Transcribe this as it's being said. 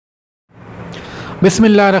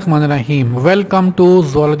बिस्मिल्लाहिर्रहमानिर्रहीम। Welcome to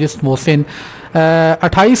zoologist Mohsin.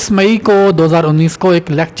 28 मई को 2019 को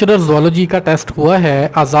एक लेक्चरर ज़ूलॉजी का टेस्ट हुआ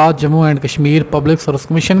है आज़ाद Jammu and Kashmir public service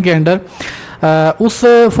commission के अंडर। उस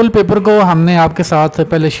फुल पेपर को हमने आपके साथ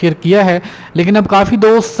पहले शेयर किया है, लेकिन अब काफ़ी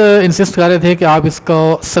दोस्त इंसिस्ट कर रहे थे कि आप इसका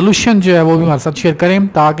सलूशन जो है वो भी हमारे साथ शेयर करें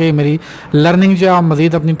ताकि मेरी लर्निंग जो है आप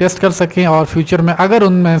मज़ीद अपनी टेस्ट कर सकें और फ्यूचर में अगर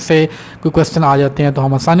उनमें से कोई क्वेश्चन आ जाते हैं तो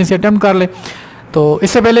हम आसानी से अटैम्प्ट कर लें। तो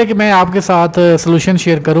इससे पहले कि मैं आपके साथ सलूशन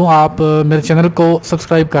शेयर करूं, आप मेरे चैनल को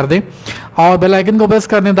सब्सक्राइब कर दें और बेल आइकन को प्रेस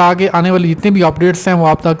कर दें ताकि आने वाली जितनी भी अपडेट्स हैं वो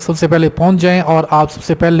आप तक सबसे पहले पहुंच जाएं और आप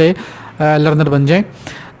सबसे पहले लर्नर बन जाएं।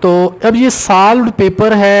 तो अब ये सॉल्व्ड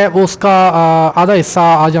पेपर है वो उसका आधा हिस्सा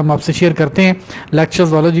आज हम आपसे शेयर करते हैं। लेक्चर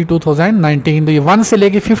ज़ूलॉजी 2019, तो ये 1 से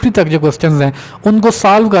लेके 50 तक जो क्वेश्चंस हैं उनको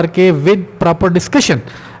सॉल्व करके विद प्रॉपर डिस्कशन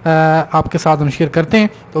आपके साथ हम शेयर करते हैं।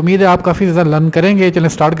 तो उम्मीद है आप काफ़ी ज़्यादा लर्न करेंगे। चलें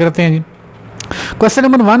स्टार्ट करते हैं जी। क्वेश्चन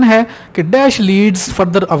नंबर 1 है कि dash Leeds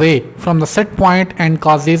further away from the set point and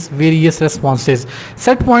causes various responses.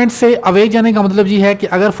 Set point से अवे जाने का मतलब ये है कि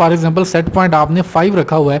अगर फॉर एग्जांपल सेट पॉइंट आपने 5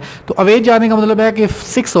 रखा हुआ है तो अवे जाने का मतलब है कि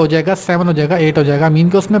 6 हो जाएगा, 7 हो जाएगा, 8 हो जाएगा, मीन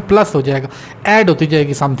कि उसमें प्लस हो जाएगा, ऐड होती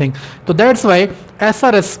जाएगी समथिंग। तो दैट्स वाई ऐसा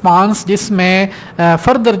रिस्पॉन्स जिसमें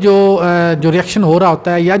फर्दर जो रिएक्शन हो रहा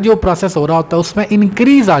होता है या जो प्रोसेस हो रहा होता है उसमें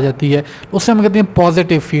इंक्रीज आ जाती है, उससे हम कहते हैं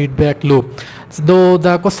positive feedback loop. So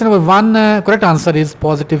the question number 1 correct answer is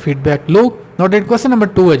positive feedback loop. Noted. Question number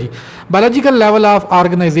 2 है जी, biological level of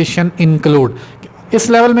organization include। इस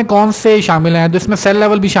लेवल में कौन से शामिल हैं? तो इसमें सेल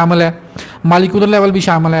लेवल भी शामिल है, मालिकुलर लेवल भी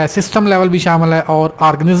शामिल है, सिस्टम लेवल भी शामिल है और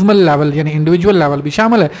ऑर्गेनिज्मल लेवल यानी इंडिविजुअल लेवल भी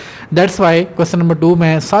शामिल है। दैट्स वाई क्वेश्चन नंबर 2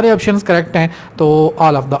 में सारे ऑप्शंस करेक्ट हैं, तो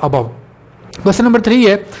all of the above. Question number 3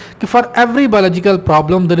 है कि for every biological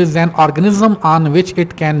problem there is an organism on which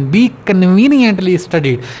it can be conveniently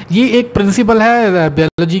studied. ये एक प्रिंसिपल है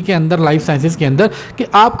बायोलॉजी के अंदर, लाइफ साइंसेज के अंदर, कि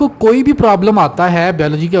आपको कोई भी प्रॉब्लम आता है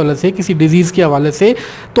बायोलॉजी के हवाले से, किसी डिजीज के हवाले से,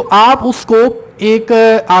 तो आप उसको एक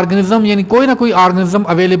ऑर्गेनिज्म यानी कोई ना कोई ऑर्गेनिज्म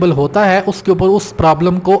अवेलेबल होता है, उसके ऊपर उस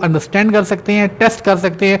प्रॉब्लम को अंडरस्टैंड कर सकते हैं, टेस्ट कर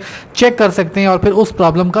सकते हैं, चेक कर सकते हैं और फिर उस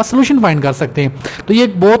प्रॉब्लम का सलूशन फाइंड कर सकते हैं। तो ये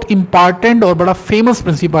एक बहुत इंपॉर्टेंट और बड़ा फेमस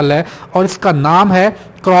प्रिंसिपल है और इसका नाम है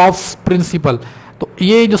क्रॉफ्ट्स प्रिंसिपल। तो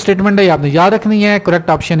ये जो स्टेटमेंट है आपने याद रखनी है। Correct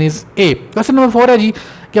option is a. Question number 4 है जी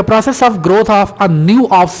कि process of growth of a new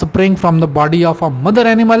offspring from the body of a mother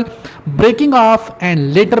animal, breaking of and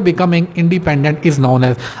later becoming independent is known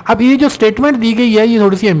as. अब ये जो स्टेटमेंट दी गई है ये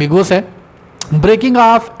थोड़ी सी एम्बिगुअस है, breaking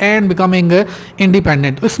of and becoming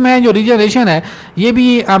independent. इसमें जो रीजनरेशन है ये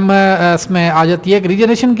भी हम इसमें आ जाती है कि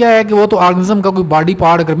रीजनरेशन क्या है कि वो तो ऑर्गेनिज्म का कोई बॉडी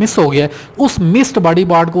पार्ट अगर मिस हो गया है उस मिस्ड बॉडी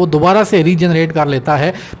पार्ट को दोबारा से रीजनरेट कर लेता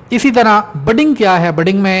है। इसी तरह बडिंग क्या है,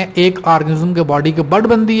 बडिंग में एक ऑर्गेनिज्म के बॉडी की बड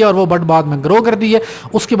बनती है और वो बड बाद में ग्रो करती है,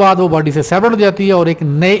 उसके बाद वो बॉडी से सेपरेट हो जाती है और एक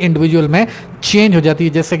नए इंडिविजुअल में चेंज हो जाती है,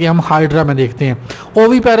 जैसे कि हम हाइड्रा में देखते हैं।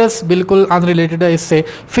 ओवीपेरस बिल्कुल अनरिलेटेड है इससे।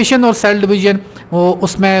 फिशन और सेल डिवीजन वो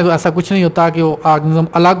उसमें ऐसा कुछ नहीं होता कि वो ऑर्गेनिज्म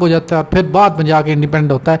अलग हो जाता है और फिर बाद में जाके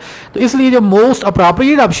इंडिपेंडेंट होता है। तो इसलिए जो मोस्ट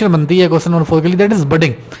अप्रोप्रिएट ऑप्शन बनती है क्वेश्चन नंबर 4 के लिए दैट इज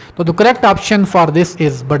बडिंग। तो the correct option for this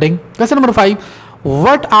is budding. Question number 5,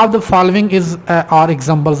 What of the following is are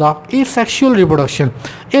examples of asexual reproduction?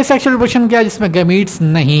 Asexual reproduction क्या है? जिसमें gametes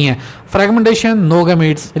नहीं है। Fragmentation no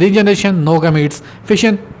gametes, regeneration no gametes,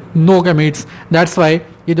 fission no gametes. That's why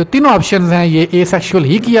ये जो तीनों options हैं ये asexual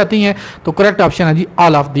ही की जाती हैं। तो करेक्ट ऑप्शन है जी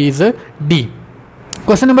all of these D।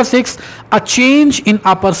 Question number 6, a change in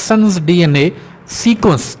a person's DNA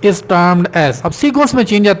sequence is termed as. अब सीक्वेंस में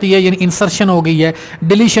चेंज आती है यानी इंसर्शन हो गई है,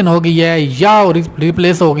 डिलीशन हो गई है या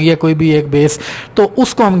रिप्लेस हो गई है कोई भी एक बेस, तो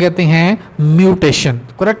उसको हम कहते हैं mutation.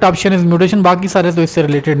 Correct option is mutation. बाकी सारे तो इससे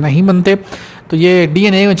रिलेटेड नहीं बनते, तो ये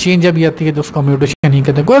डीएनए में चेंज अभी आती है तो उसको म्यूटेशन ही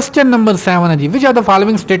कहते हैं। क्वेश्चन नंबर 7 है जी, which are the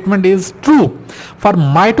following statement is true for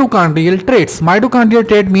mitochondrial traits. Mitochondrial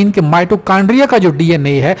trait mean कि माइटोकॉन्ड्रिया का जो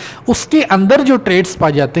डीएनए है उसके अंदर जो ट्रेट्स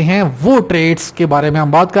पाए जाते हैं वो ट्रेट्स के बारे में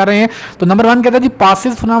हम बात कर रहे हैं। तो नंबर 1 कहता है जी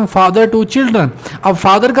passes from father to children. अब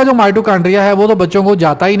फादर का जो माइटोकॉन्ड्रिया है वो तो बच्चों को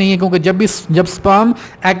जाता ही नहीं है, क्योंकि जब स्पर्म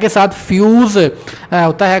एग के साथ फ्यूज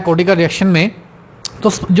होता है कोर्टिकल रिएक्शन में तो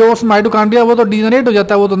जो माइटोकॉन्ड्रिया वो तो डिजेनरेट हो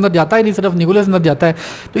जाता है, वो तो अंदर जाता ही नहीं, सिर्फ न्यूक्लियस अंदर जाता है।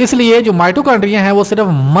 तो इसलिए जो माइटोकॉन्ड्रिया हैं वो सिर्फ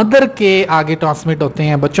मदर के आगे ट्रांसमिट होते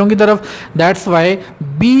हैं बच्चों की तरफ। That's why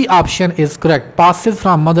B option is correct, passes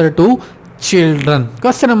from mother to children.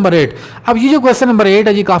 Question number 8। अब ये जो क्वेश्चन नंबर 8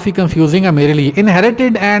 है जी काफी कंफ्यूजिंग है मेरे लिए।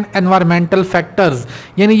 इनहेरिटेड एंड एनवायरमेंटल फैक्टर्स,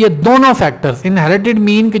 यानी ये दोनों फैक्टर्स, इनहेरिटेड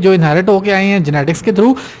मीन कि जो इनहेरिट होके आए हैं जेनेटिक्स के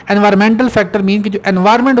थ्रू, एनवायरमेंटल फैक्टर मीन कि जो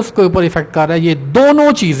एनवायरमेंट उसके ऊपर इफेक्ट कर रहा है, ये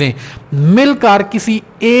दोनों चीजें मिलकर किसी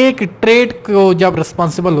एक ट्रेट को जब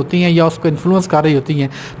रिस्पॉन्सिबल होती हैं या उसको इन्फ्लुएंस कर रही होती हैं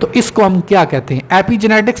तो इसको हम क्या कहते हैं?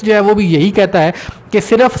 एपिजेनेटिक्स जो है वो भी यही कहता है कि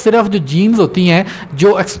सिर्फ जो जीन्स होती हैं,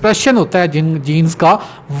 जो एक्सप्रेशन होता है जिन जीन्स का,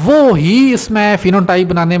 वो ही इसमें फिनोटाइप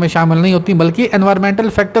बनाने में शामिल नहीं होती, बल्कि एनवायरमेंटल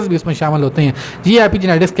फैक्टर्स भी इसमें शामिल होते हैं। ये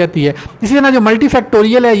एपिजेनेटिक्स कहती है। इसी तरह जो मल्टी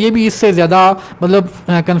फैक्टोरियल है, ये भी इससे ज़्यादा मतलब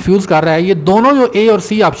कंफ्यूज कर रहा है। ये दोनों जो ए और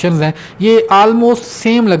सी ऑप्शंस हैं, ये ऑलमोस्ट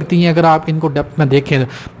सेम लगती हैं अगर आप इनको डेप्थ में देखें।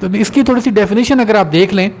 तो इसकी थोड़ी सी डेफिनेशन अगर आप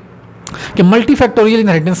देख लें कि मल्टी फैक्टोरियल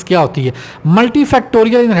इनहेरिटेंस क्या होती है। Multi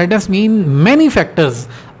factorial inheritance mean many factors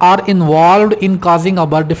are involved in causing a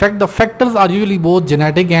birth defect. The factors are usually both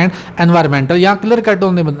genetic and environmental. यहाँ clear cut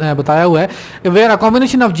उन्होंने बताया हुआ है where a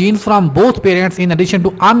combination of genes from both parents in addition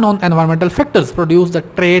to unknown environmental factors produce the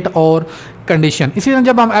trait or condition. इसी तरह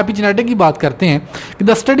जब हम epigenetic की बात करते हैं कि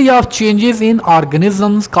the study of changes in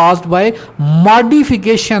organisms caused by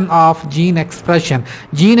modification of gene expression.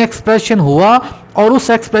 gene expression हुआ और उस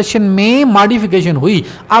एक्सप्रेशन में मॉडिफिकेशन हुई।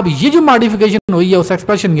 अब ये जो मॉडिफिकेशन हुई है उस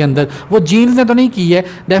एक्सप्रेशन के अंदर, वो जीन्स ने तो नहीं की है,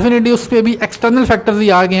 डेफिनेटली उस पर भी एक्सटर्नल फैक्टर्स ही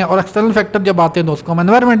आ गए हैं, और एक्सटर्नल फैक्टर जब आते हैं तो उसको हम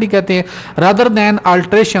एनवायरमेंट ही कहते हैं, rather than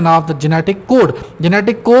alteration of the genetic code.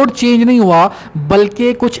 Genetic code change नहीं हुआ,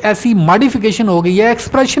 बल्कि कुछ ऐसी मॉडिफिकेशन हो गई है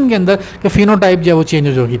एक्सप्रेशन के अंदर कि फिनोटाइप जो है वो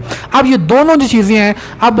चेंज होगी। अब ये दोनों जो चीज़ें हैं,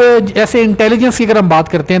 अब ऐसे इंटेलिजेंस की अगर हम बात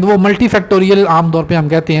करते हैं तो वो मल्टी फैक्टोरियल आमतौर पर हम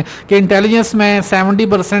कहते हैं कि इंटेलिजेंस में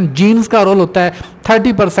 70% जीन्स का रोल होता है,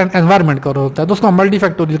 30% एनवायरमेंट का रोल होता है, तो उसको मल्टी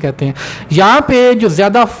फैक्टोरियल कहते हैं। यहाँ पे जो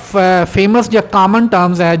ज़्यादा फेमस या कॉमन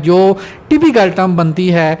टर्म्स है, जो टिपिकल टर्म बनती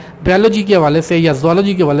है बायोलॉजी के हवाले से या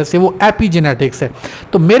ज़ूलॉजी के हवाले से, वो एपिजेनेटिक्स है।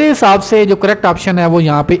 तो मेरे हिसाब से जो करेक्ट ऑप्शन है वो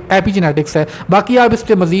यहाँ पे एपिजेनेटिक्स है। बाकी आप इस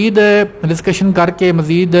पर मज़ीद डिस्कशन करके,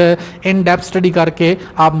 मज़ीद इन डेप्थ स्टडी करके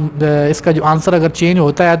आप इसका जो आंसर अगर चेंज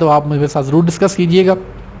होता है तो आप मेरे साथ ज़रूर डिस्कस कीजिएगा।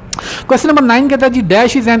 क्वेश्चन नंबर 9 कहता है जी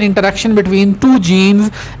dash is an interaction between two jeans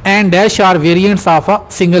and dash are variants of a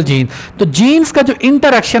single gene. तो जीन्स का जो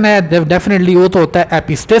इंटरेक्शन है डेफिनेटली वो तो होता है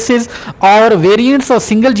एपिस्टेसिस, और वेरिएंट्स और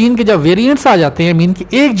सिंगल जीन के जब वेरिएंट्स आ जाते हैं, मीन की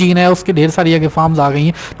एक जीन है उसके ढेर सारी आगे फॉर्म्स आ गई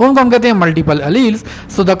हैं, तो उनको हम कहते हैं multiple alleles.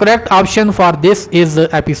 So the correct option for this is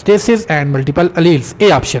epistasis and multiple alleles, A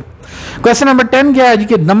option. Question number 10 क्या है जी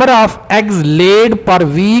कि नंबर ऑफ एग्स लेड पर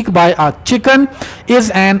week bye a chicken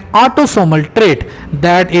is an autosomal trait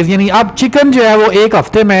that is, यानी अब chicken जो है वो एक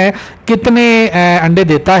हफ्ते में कितने अंडे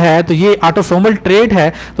देता है, तो ये ऑटोसोमल ट्रेट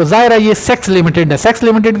है। तो जाहिर है ये सेक्स लिमिटेड है। सेक्स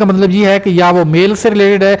लिमिटेड का मतलब ये है कि या वो मेल से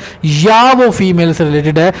रिलेटेड है या वो फीमेल से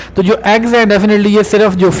रिलेटेड है। तो जो एग्स हैं डेफिनेटली ये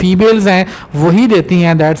सिर्फ जो फीमेल्स हैं वही देती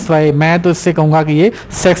हैं, दैट्स वाई मैं तो इससे कहूंगा कि ये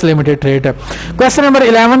सेक्स लिमिटेड ट्रेट है। क्वेश्चन नंबर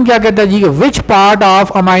 11 क्या कहता है जी, which part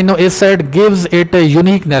of amino acid gives it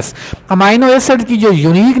uniqueness. Amino acid की जो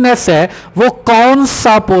यूनिकनेस है वो कौन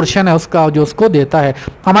सा पोर्शन है उसका जो उसको देता है।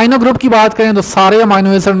 अमाइनो ग्रुप की बात करें तो सारे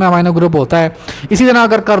अमाइनो एसिड में अमाइनो ग्रुप होता है। इसी तरह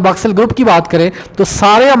अगर कार्बोक्सिल ग्रुप की बात करें तो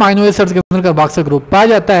सारे अमाइनो एसिड्स के अंदर कार्बोक्सिल ग्रुप पाया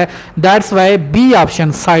जाता है, that's why B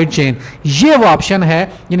option side chain, ये वो ऑप्शन है,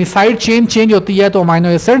 यानी साइड चेन चेंज होती है तो अमाइनो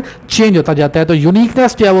एसिड चेंज होता जाता है, तो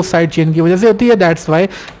यूनिकनेस जो है वो साइड चेन की वजह से होती है, that's why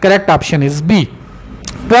correct option is B.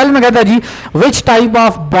 12 में कहता है जी which type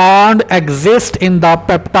of bond exist in the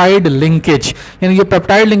peptide linkage, यानी ये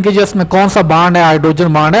पेप्टाइड लिंकेज है उसमें कौन सा बॉन्ड है,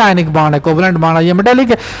 हाइड्रोजन बॉन्ड है, आयनिक बॉन्ड है, कोवलेंट बॉन्ड है, ये मेटालिक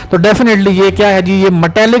है। तो डेफिनेटली ये क्या है जी, ये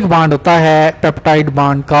मेटालिक बॉन्ड होता है पेप्टाइड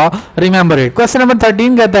बॉन्ड का, रिमेंबर इट। क्वेश्चन नंबर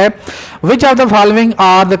 13 कहता है which of the following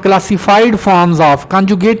are the classified forms of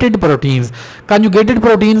conjugated proteins. Conjugated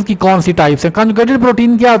proteins की कौन सी टाइप्स है। कंजुगेटेड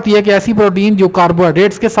प्रोटीन क्या होती है कि ऐसी प्रोटीन जो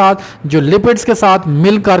कार्बोहाइड्रेट्स के साथ, जो लिपिड्स के साथ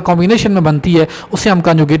मिलकर कॉम्बिनेशन में बनती है उसे हम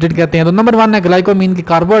कंजुगेटेड कहते हैं। तो नंबर 1 है ग्लाइकोमीन की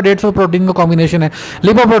कार्बोहाइड्रेट्स और प्रोटीन का कॉम्बिनेशन है,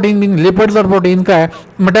 लिपोप्रोटीन मीन लिपिड्स और प्रोटीन का है,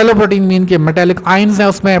 मेटालोप्रोटीन मीन के मेटालिक आयंस हैं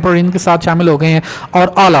उसमें प्रोटीन के साथ शामिल हो गए हैं,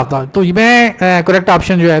 और ऑल ऑफ द, तो मैं करेक्ट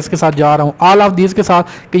ऑप्शन जो है इसके साथ जा रहा हूं ऑल ऑफ दीज के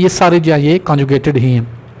साथ कि ये सारे जो है ये कंजुगेटेड ही हैं।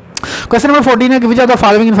 क्वेश्चन नंबर 14 है कि which are the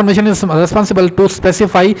following information is responsible to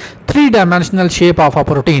specify 3 dimensional shape of a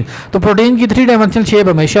protein. तो प्रोटीन की 3 डायमेंशनल शेप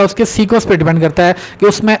हमेशा उसके सीक्वेंस पे डिपेंड करता है कि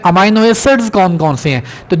उसमें अमाइनो एसिड्स कौन कौन से हैं।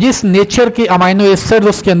 तो जिस नेचर के अमाइनो एसिड्स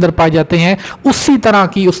उसके अंदर पाए जाते हैं उसी तरह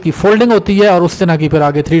की उसकी फोल्डिंग होती है और उस तरह की फिर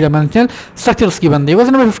आगे 3 डायमेंशनल स्ट्रक्चर उसकी बनती है।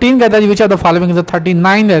 क्वेश्चन नंबर 15 कहता है which are the following is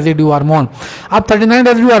 39 residue hormone. अब 39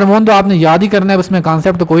 रेजिड्यू हार्मोन तो आपने याद ही करना है, उसमें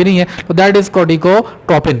कॉन्सेप्ट तो कोई नहीं है, तो दैट इज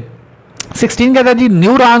कोर्टिकोट्रोपिन। 16 कहता है जी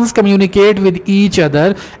neurons communicate with each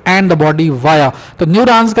other and the body via. तो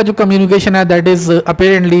न्यूरॉन्स का जो कम्युनिकेशन है that is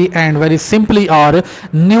apparently and very simply और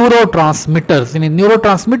न्यूरोट्रांसमीटर्स, यानी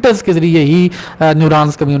न्यूरोट्रांसमीटर्स के जरिए ही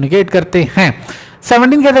न्यूरॉन्स कम्युनिकेट करते हैं।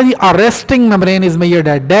 17 कहता है जी a resting membrane is measured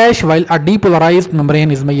at dash while a depolarized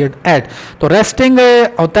membrane is measured at। तो रेस्टिंग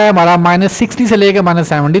होता है हमारा -60 से लेकर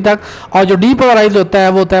 -70 तक, और जो डीपोलराइज होता है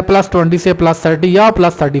वो होता है +20 से +30 या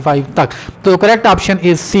 +35 तक। तो correct option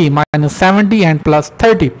is C -70 and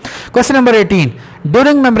 +30। Question number 18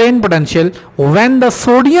 during membrane potential when the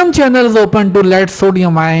sodium channel is open to late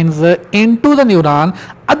sodium ions into the neuron,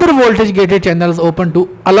 other voltage gated channels open to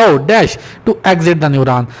allow dash to exit the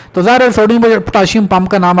neuron. तो ज़ाहिर sodium potassium pump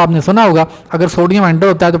का नाम आपने सुना होगा, अगर sodium enter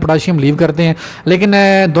होता है तो पोटाशियम लीव करते हैं, लेकिन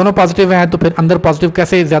दोनों पॉजिटिव हैं तो फिर अंदर पॉजिटिव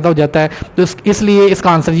कैसे ज़्यादा हो जाता है? तो इसलिए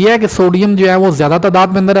इसका आंसर ये है कि सोडियम जो है वो ज़्यादा तादाद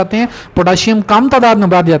में अंदर आते हैं, पोटाशियम कम तादाद में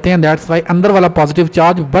बढ़ जाते हैं, दैट्स वाई अंदर वाला पॉजिटिव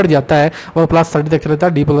चार्ज बढ़ जाता है और प्लस 30 तक चलता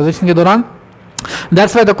है डीपोलराइजेशन के दौरान।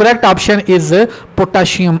 That's why the correct option is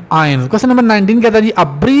potassium ions. Question number 19 कहता है जी, a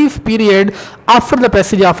brief period after the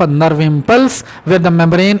passage of a nerve impulse where the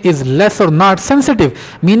membrane is less or not sensitive,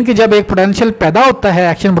 mean कि जब एक पोटेंशियल पैदा होता है,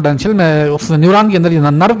 एक्शन पोटेंशियल में उस न्यूरॉन के अंदर या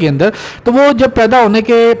नर्व के अंदर, तो वो जब पैदा होने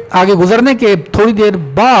के आगे गुजरने के थोड़ी देर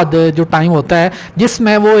बाद जो टाइम होता है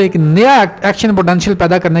जिसमें वो एक नया एक्शन पोटेंशियल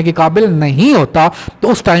पैदा करने के काबिल नहीं होता, तो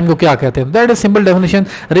उस टाइम को क्या कहते हैं? That is simple definition,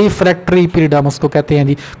 refractory period हम उसको कहते हैं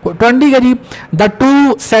जी। 20 का जी, The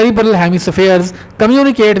two cerebral hemispheres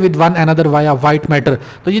communicate with one another via white matter।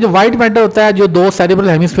 तो ये जो white matter होता है, जो दो cerebral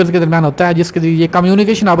hemispheres के दरमियान होता है, जिसके ये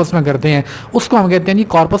कम्युनिकेशन आपस में करते हैं, उसको हम कहते हैं जी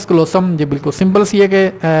कॉर्पस क्लोसम। ये बिल्कुल सिंपल सी एक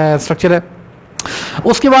स्ट्रक्चर है।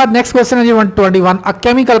 उसके बाद नेक्स्ट क्वेश्चन है जी 121, a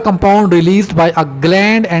chemical compound released by a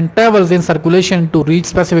gland and travels in circulation to reach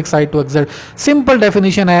specific site to exert. Simple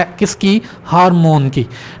definition है किसकी? हार्मोन की।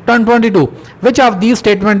 22, which of these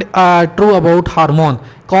statement are true about hormone?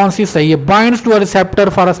 कौन सी सही है? Binds to a receptor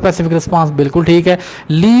for a specific response, बिल्कुल ठीक है।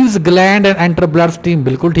 Leaves gland and enter blood stream,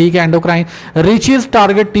 बिल्कुल ठीक है। एंडोक्राइन रीचेस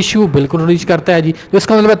टारगेट टिश्यू, बिल्कुल रीच करता है जी। तो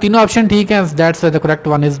इसका मतलब तीनों ऑप्शन ठीक है, that's the correct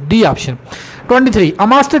one is D option. 23, a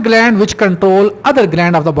master gland which control other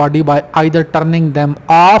gland of the body by either turning them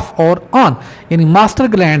of और ऑन, यानी मास्टर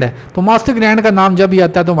ग्लैंड है। तो मास्टर ग्लैंड का नाम जब भी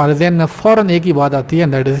आता है तो हमारे ज़हन में फौरन एक ही बात आती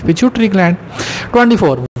है, that is pituitary gland.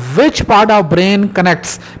 24, which part of brain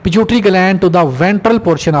connects pituitary gland to the ventral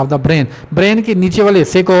portion of the brain? Brain के नीचे वाले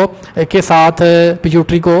हिस्से को के साथ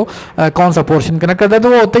पिट्यूटरी को कौन सा पोर्शन कनेक्ट करता है? तो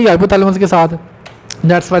वो होता ही हाइपोथैलेमस के साथ।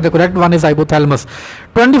 That's why the correct one is hypothalamus.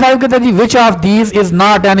 25 कहता है जी, which of these is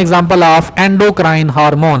not an example of endocrine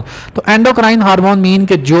hormone? तो endocrine hormone मीन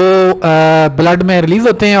के जो ब्लड में रिलीज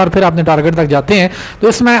होते हैं और फिर अपने टारगेट तक जाते हैं। तो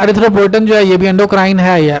इसमें एरिथ्रोपोइटिन जो है ये भी एंडोक्राइन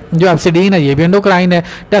है, या जो एप्सिडीन है ये भी एंडोक्राइन है,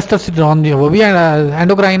 टेस्टोस्टेरोन जो है वो भी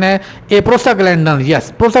एंडोक्राइन है, ये प्रोस्टाग्लैंडिन,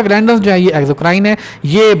 यस प्रोस्टाग्लैंडिन जो है ये एक्सोक्राइन है।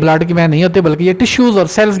 ये ब्लड के में नहीं होते बल्कि ये टिश्यूज और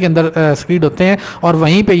सेल्स के अंदर सक्रीट होते हैं और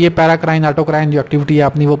वहीं पे ये पैराक्राइन ऑटोक्राइन जो एक्टिविटी है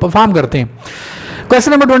अपनी वो परफॉर्म करते हैं।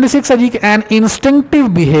 क्वेश्चन नंबर 26 है जी, N instinctive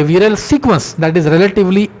behavioural sequence that is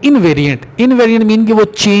relatively invariant. Invariant mean कि वो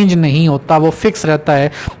चेंज नहीं होता, वो फिक्स रहता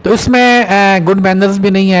है। तो इसमें गुड मैनर्स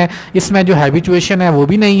भी नहीं है, इसमें जो हैबिचुएशन है वो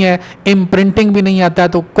भी नहीं है, इम्प्रिंटिंग भी नहीं आता है।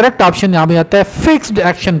 तो करेक्ट ऑप्शन यहाँ पे आता है फिक्स्ड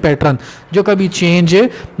एक्शन पैटर्न, जो कभी चेंज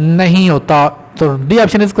नहीं होता। तो D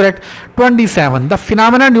option is correct. 27, the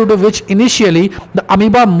phenomena due to which initially the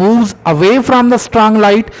amoeba moves away from the strong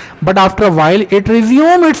light but after a while it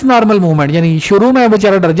resume it's normal movement, यानी शुरू में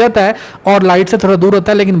बेचारा डर जाता है और लाइट से थोड़ा दूर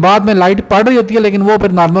होता है, लेकिन बाद में लाइट पड़ रही होती है लेकिन वो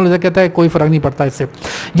फिर नॉर्मल हो जाता है, कहता है कोई फर्क नहीं पड़ता इससे।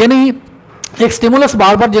 यानी एक स्टिमुलस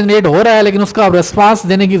बार बार जनरेट हो रहा है लेकिन उसका रिस्पांस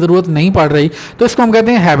देने की जरूरत नहीं पड़ रही, तो इसको हम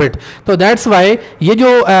कहते हैं हैबिट। तो दैट्स वाई ये जो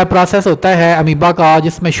प्रोसेस होता है अमीबा का,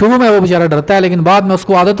 जिसमें शुरू में वो बेचारा डरता है लेकिन बाद में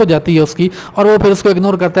उसको आदत हो जाती है उसकी और वो फिर उसको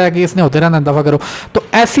इग्नोर करता है कि इसने होते रहना, दफा करो। तो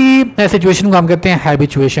ऐसी सिचुएशन को हम कहते हैं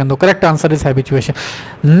हैबिचुएशन। तो correct answer is habituation.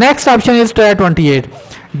 Next option is 28,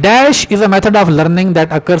 dash is a method of learning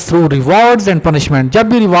that occurs through rewards and punishment. जब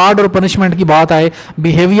भी रिवॉर्ड और पनिशमेंट की बात आए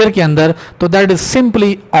बिहेवियर के अंदर तो that is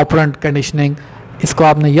simply operant conditioning. इसको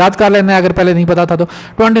आपने याद कर लेना है अगर पहले नहीं पता था तो।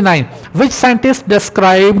 29, which scientist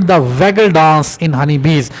describe the vagal dance इन हनी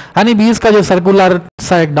बीज। हनी बीज का जो सर्कुलर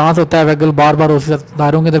सा एक डांस होता है, वैगल बार बार उस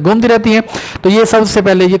दायरों के अंदर घूमती रहती हैं, तो ये सबसे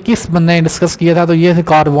पहले ये किस बंदे ने डिस्कस किया था? तो ये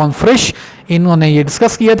कार्ल वॉन फ्रिश, इन्होंने ये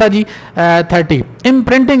डिस्कस किया था जी। 30,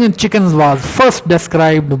 imprinting in chickens was first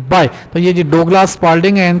described bye. तो ये जी डोगलास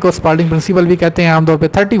स्पाल्डिंग है, इनको स्पाल्डिंग प्रिंसिपल भी कहते हैं आमतौर पे।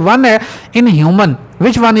 31 है, in human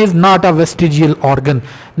which one is not a vestigial organ.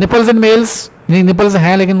 Nipples in males, nipples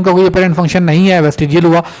हैं लेकिन उनका कोई अपेरेंट फंक्शन नहीं है, वेस्टिजियल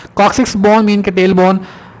हुआ। कॉक्सिक्स बोन मीन के टेल बोन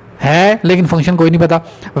है लेकिन फंक्शन कोई नहीं पता।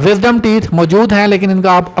 विजडम टीथ मौजूद हैं लेकिन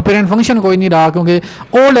इनका अपेरेंट फंक्शन कोई नहीं रहा, क्योंकि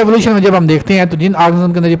ओल्ड एवोल्यूशन में जब हम देखते हैं तो जिन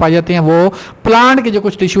ऑर्गेनिज्म के अंदर ये पाए जाते हैं वो प्लांट के जो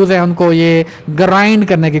कुछ टिश्यूज हैं उनको ये ग्राइंड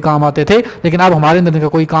करने के काम आते थे, लेकिन अब हमारे अंदर इनका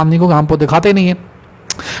कोई काम नहीं, क्योंकि हम पौधे खाते नहीं है।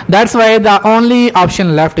 That's why the only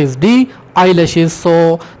option left is D, eyelashes. So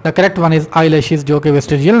the correct one is eyelashes, जो कि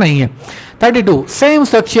vestigial नहीं है। 32, same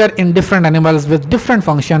structure in different animals with different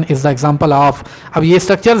function is the example of। अब ये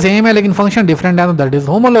structure same है लेकिन function different है, तो that is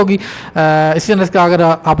homology। इसी तरह इसका अगर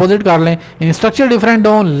opposite कर लें, इन structure different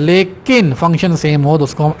हो लेकिन function same हो तो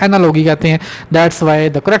उसको हम analogy कहते हैं। That's why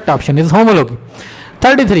the correct option is homology।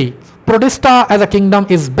 33, protista as a kingdom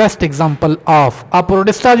is best example of. अब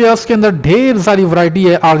प्रोटिस्टा जो है उसके अंदर ढेर सारी वैरायटी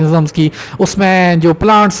है ऑर्गेनिजम्स की, उसमें जो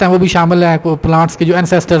प्लांट्स हैं वो भी शामिल हैं, प्लांट्स के जो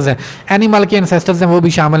एंसेस्टर्स हैं, एनिमल के एंसेस्टर्स हैं वो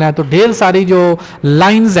भी शामिल हैं, तो ढेर सारी जो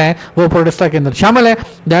लाइन्स हैं वो प्रोटिस्टा के अंदर शामिल है।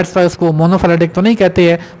 दैट्स वाई उसको मोनोफिलेटिक तो नहीं कहते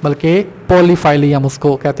हैं बल्कि पॉलीफाइली हम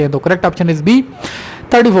उसको कहते हैं। तो correct option is B.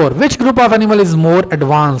 34 which group of animal is more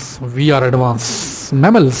advance? We are advance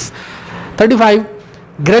mammals. 35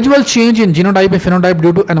 gradual change in genotype and phenotype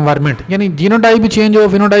due to environment, यानी जीनोटाइप भी चेंज हो,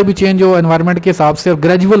 फिनोटाइप भी चेंज हो एनवायरनमेंट के हिसाब से, और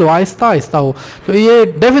ग्रेजुअल हो, आहिस्ता आहिस्ता हो। तो ये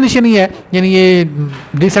डेफिनेशन ही है, यानी ये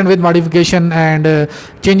decent with modification and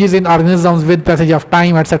changes in organisms with passage of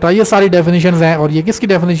time etcetera, ये सारी डेफिनेशंस हैं। और ये किसकी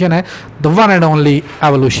डेफिनेशन है? The one and only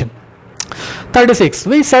evolution. 36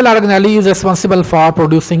 which cell organelle is responsible for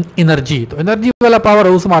producing energy? तो एनर्जी वाला पावर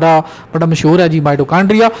हाउस हमारा बड़ा मशहूर है जी,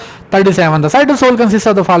 mitochondria. 37 the cytosol consist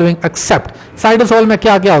of the following except. Cytosol में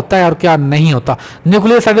क्या क्या होता है और क्या नहीं होता?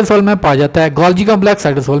 न्यूक्लियस साइटोसोल में पाया जाता है, गोल्गी कॉम्प्लेक्स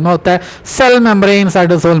साइटोसोल में होता है, सेल मेम्ब्रेन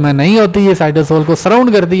साइटोसोल में नहीं होती है, साइटोसोल को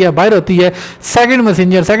सराउंड करती है, बाहर होती है। सेकंड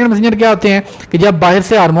मैसेंजर क्या होते हैं कि जब बाहर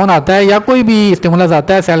से हार्मोन आता है या कोई भी स्टिमुलस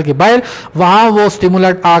आता है सेल के बाहर, वहां वो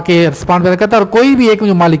स्टिमुलेट आके रिस्पॉन्ड पैदा करता है, और कोई भी एक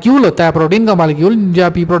जो मॉलिक्यूल होता है, प्रोटीन का मॉलिक्यूल या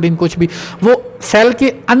पी प्रोटीन कुछ भी, वो सेल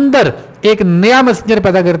के अंदर एक नया मैसेंजर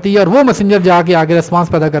पैदा करती है, और वो मैसेंजर जाके आगे रिस्पांस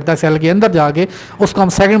पैदा करता है सेल के अंदर जाके, उसको हम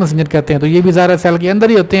सेकंड मैसेंजर कहते हैं। तो ये भी ज़्यादा सेल के अंदर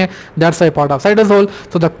ही होते हैं, that's a part of cytosol.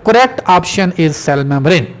 So the correct option is cell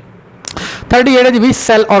membrane. 38 which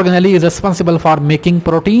cell organelle is responsible for making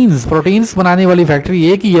proteins? Proteins बनाने वाली फैक्ट्री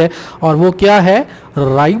एक ही है, और वो क्या है?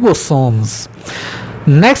 Ribosomes.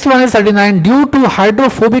 Next one is 39 due to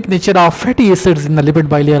hydrophobic nature of fatty acids in the lipid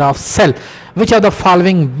bilayer of cell which of the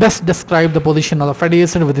following best describe the position of the fatty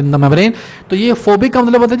acid within the membrane? तो ये phobic का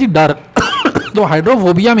मतलब होता है जी डर। तो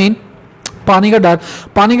hydrophobia mean पानी का डर,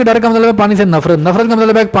 पानी के डर का मतलब है पानी से नफरत, नफरत का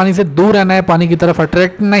मतलब है पानी से दूर रहना है, पानी की तरफ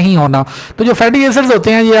अट्रैक्ट नहीं होना। तो जो फैटी एसिड्स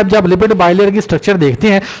होते हैं ये आप जब लिपिड बाइलेयर की स्ट्रक्चर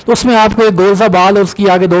देखते हैं तो उसमें आपको एक गोल सा बाल और उसकी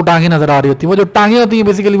आगे दो टांगे नजर आ रही होती है। वो जो टांगे होती हैं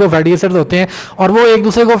बेसिकली वो फैटी एसिड्स होते हैं, और वो एक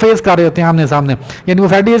दूसरे को फेस कर रहे होते हैं आमने सामने, यानी वो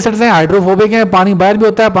फैटी एसिड्स हैं, हाइड्रोफोबिक हैं, पानी बाहर भी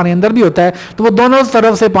होता है पानी अंदर भी होता है, तो वो दोनों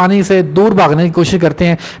तरफ से पानी से दूर भागने की कोशिश करते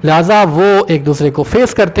हैं, लिहाजा वो एक दूसरे को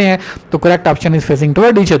फेस करते हैं। तो correct option is facing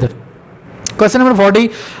toward each other. Question number 40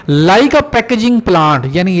 like a packaging plant,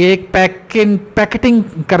 यानी एक पैकेटिंग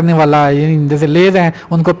करने वाला, यानी जैसे लेज हैं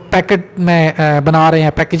उनको पैकेट में बना रहे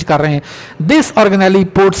हैं, पैकेज कर रहे हैं। This organelle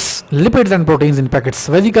puts lipids and proteins in packets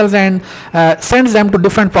vesicles and sends them to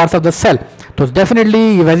different parts of the cell. तो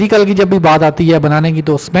डेफिनेटली वेजिकल की जब भी बात आती है बनाने की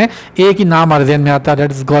तो उसमें एक ही नाम हमारे ज़हन में आता है,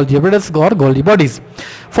 दैट इज गोल्गी एपिडस और Golgi bodies.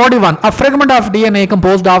 41 a fragment of DNA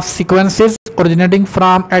composed of sequences originating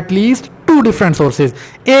from at least to different sources.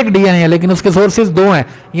 एक डीएनए है लेकिन उसके सोर्सेज दो हैं,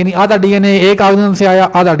 यानी आधा डीएनए एक ऑर्गेनिज्म से आया,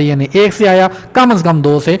 आधा डीएनए एक से आया, कम से कम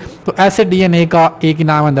दो से। तो ऐसे डीएनए का एक ही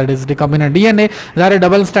नाम है, दैट इज रिकॉम्बिनेंट डीएनए। ज़ाहिर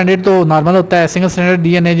डबल स्टैंडर्ड तो नॉर्मल होता है, सिंगल स्टैंडर्ड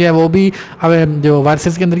डीएनए जो है वो भी जो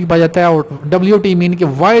वायरसेस के अंदर ही पाया जाता है, और WT मीन के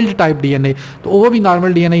वाइल्ड टाइप डीएनए, तो वो भी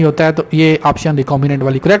नॉर्मल डीएनए ही होता है। तो ये ऑप्शन रिकॉम्बिनेंट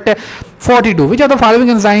वाली करेक्ट है। 42 which are the following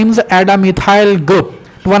enzymes add a methyl group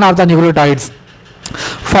to one of the nucleotides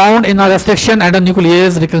found in a restriction at a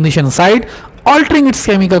nuclease recognition site altering its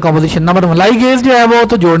chemical composition? Number 1 ligase जो है वो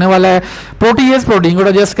तो जोड़ने वाला है, protease protein को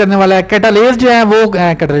digest करने वाला है, कैटालेज जो है वो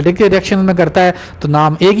कैटालिटिक रिएक्शन में करता है, तो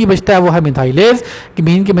नाम एक ही बचता है वो है मिथाइलेज, कि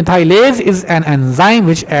मीन कि methylase is an enzyme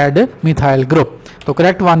which add methyl group. तो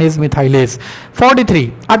correct one is methylase. 43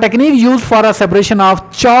 a technique used for a separation of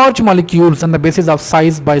charge molecules on the basis of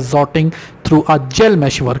size bye sorting through a jail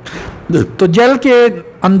mash work. तो jail के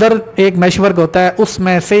अंदर एक mash work होता है,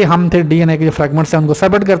 उसमें से हम थे डीएनए के जो फ्रेगमेंट्स हैं उनको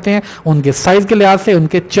सेपरेट करते हैं उनके साइज के लिहाज से,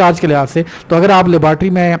 उनके चार्ज के लिहाज से। तो अगर आप लेबॉर्ट्री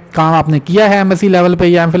में काम आपने किया है एमएससी लेवल पे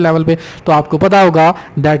या एमफिल लेवल पे तो आपको पता होगा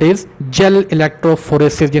दैट इज जेल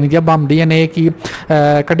इलेक्ट्रोफोरेसिस, यानी जब हम डीएनए की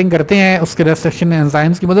कटिंग करते हैं उसके रेस्ट्रिक्शन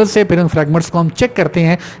एंजाइम्स की मदद से, फिर उन फ्रेगमेंट्स को हम चेक करते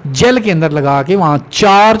हैं जेल के अंदर लगा के, वहाँ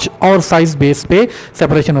चार्ज और साइज बेस पे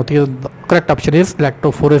सेपरेशन होती है। करेक्ट ऑप्शन इज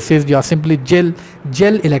इलेक्ट्रोफोरेसिस या simply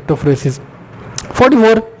gel electrophoresis.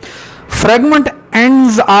 44 fragment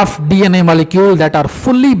ends of DNA molecule that are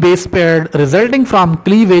fully base paired resulting from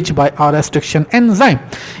cleavage by a restriction enzyme,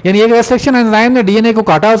 यानी एक restriction enzyme ने डीएनए को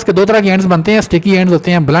काटा, उसके दो तरह के एंड्स बनते हैं, स्टिकी एंड्स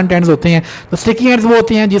होते हैं, ब्लंट एंड्स होते हैं। तो स्टिकी एंड्स वो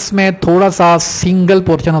होती हैं जिसमें थोड़ा सा सिंगल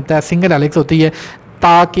पोर्शन होता है, सिंगल हेलिक्स होती है,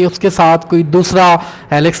 ताकि उसके साथ कोई दूसरा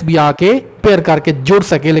हेलिक्स भी आके पेयर करके जुड़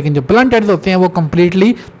सके। लेकिन जो ब्लंट एंड्स होते हैं वो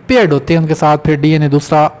कंप्लीटली पेयर्ड होते हैं, उनके साथ फिर डीएनए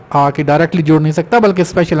दूसरा आके डायरेक्टली जुड़ नहीं सकता, बल्कि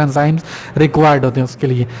स्पेशल एंजाइम्स रिक्वायर्ड होते हैं उसके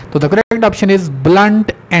लिए। तो the correct option is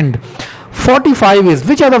blunt and. 45 is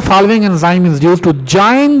which are the following enzyme is used to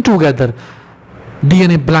join together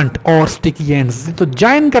DNA blunt और स्टिकी एंड्स। तो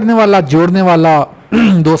जॉइन करने वाला, जोड़ने वाला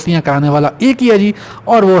दोस्तियां कराने वाला एक ही है जी,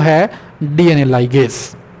 और वो है DNA ligase.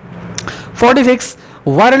 46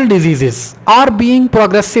 viral diseases are being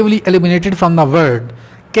progressively eliminated from the world,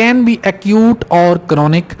 can be acute or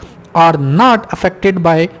chronic, are not affected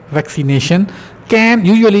by vaccination, can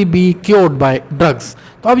usually be cured by drugs।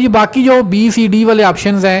 तो अब ये बाकी जो BCD वाले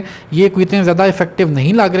ऑप्शंस हैं ये कोई इतने ज़्यादा इफेक्टिव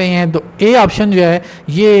नहीं लग रहे हैं, तो ए ऑप्शन जो है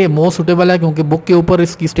ये मोस्ट सुटेबल है क्योंकि बुक के ऊपर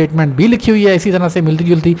इसकी स्टेटमेंट भी लिखी हुई है इसी तरह से मिलती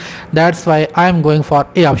जुलती। That's why I am going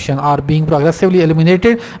for A option, are being progressively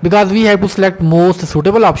eliminated because we have to select most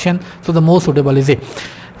suitable option, so the most suitable is a.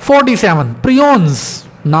 47 prions,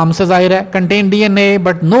 नाम से जाहिर है, contain DNA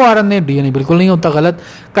but no RNA, DNA बिल्कुल नहीं होता, गलत।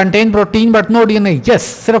 Contain protein but no DNA, yes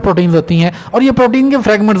सिर्फ proteins होती हैं, और ये प्रोटीन के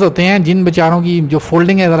फ्रेगमेंट्स होते हैं जिन बेचारों की जो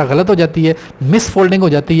फोल्डिंग है ज़रा गलत हो जाती है, मिस फोल्डिंग हो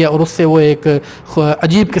जाती है, और उससे वो एक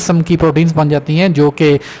अजीब किस्म की प्रोटीन्स बन जाती हैं जो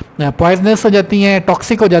कि पॉइजनस हो जाती हैं,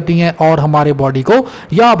 टॉक्सिक हो जाती हैं और हमारे बॉडी को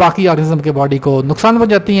या बाकी ऑर्गेनिज्म के बॉडी को नुकसान पहुंच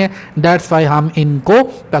जाती हैं। दैट्स वाई हम इनको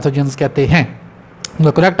पैथोजेंस कहते हैं।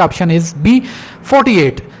 The correct option is B.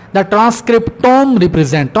 48 the transcriptome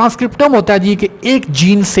represent, transcriptome होता है जी कि एक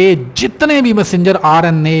जीन से जितने भी मैसेंजर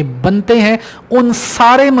RNA बनते हैं उन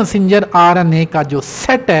सारे मैसेंजर RNA का जो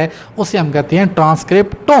सेट है उसे हम कहते हैं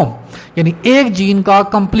ट्रांसक्रिप्टोम, यानी एक जीन का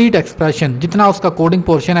कंप्लीट एक्सप्रेशन, जितना उसका कोडिंग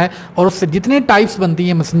पोर्शन है और उससे जितने टाइप्स बनती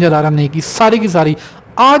हैं मैसेंजर RNA की सारी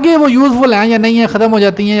आगे वो यूजफुल हैं या नहीं है, खत्म हो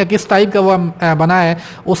जाती हैं या किस टाइप का वो बना है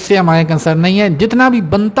उससे हमारे कंसर्न नहीं है, जितना भी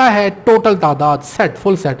बनता है टोटल तादाद सेट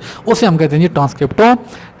फुल सेट उसे हम कहते हैं जी transcriptome.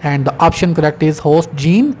 And the option correct is host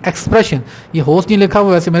gene expression. ये होस्ट जीन लिखा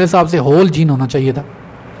हुआ, वैसे मेरे हिसाब से होल जीन होना चाहिए था।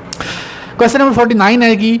 क्वेश्चन नंबर 49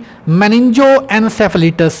 है कि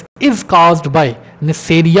मेनिंजोएन्सेफेलिटिस is caused by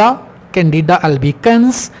Neisseria, Candida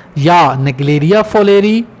albicans या नेग्लेरिया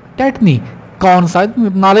फोलेरी टेटनी। कौन सा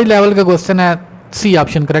नॉलेज लेवल का क्वेश्चन है, सी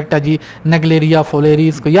ऑप्शन करेक्ट है जी, नेग्लेरिया फोलेरी,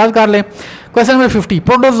 इसको याद कर लें। Question number 50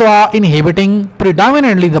 protozoa inhibiting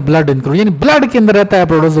predominantly the blood include, यानी ब्लड के अंदर रहता है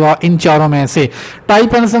प्रोटोजोआ इन चारों में से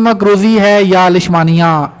ट्राइपेनोसोमा क्रूजी है या लिशमानिया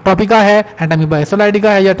ट्रॉपिका है, एंटामीबा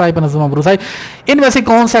एसोलाइटिका है या ट्राइपेनोसोमा ब्रूसाई, इनमें से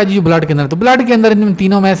कौन सा है जी ब्लड के अंदर? तो ब्लड के अंदर इन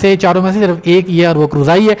तीनों में से चारों में से सिर्फ एक ही है और वो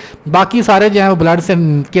क्रूजाई है, बाकी सारे जो है वो ब्लड से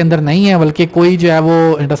के अंदर नहीं है, बल्कि कोई जो है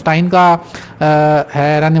वो इंटेस्टाइन का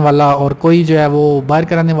है रहने वाला और कोई जो है वो बाहर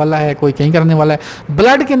का रहने वाला है, कोई कहीं का रहने वाला है।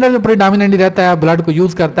 ब्लड के अंदर जो प्रीडोमिनेंटली रहता है, ब्लड को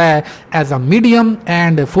यूज करता है as a medium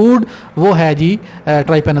and food, वो है जी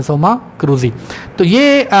ट्राइपेनोसोमा क्रूजी। तो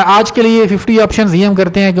ये आज के लिए 50 ऑप्शंस ही हम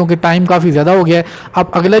करते हैं क्योंकि टाइम काफ़ी ज़्यादा हो गया है।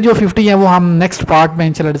 अब अगले जो 50 हैं वो हम नेक्स्ट पार्ट में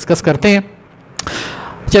इंशाल्लाह डिस्कस करते हैं।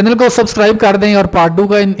 चैनल को सब्सक्राइब कर दें और पार्ट 2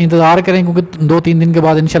 का इंतजार करें क्योंकि 2-3 दिन के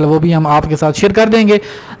बाद इंशाल्लाह वो भी हम आपके साथ शेयर कर देंगे।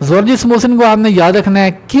 ज़ूलॉजिस्ट मोहसिन को आपने याद रखना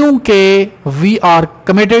है क्योंकि we are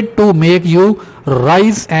committed to make you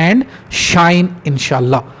rise and shine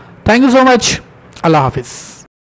इंशाल्लाह। Thank you so much. अल्लाह हाफिज़।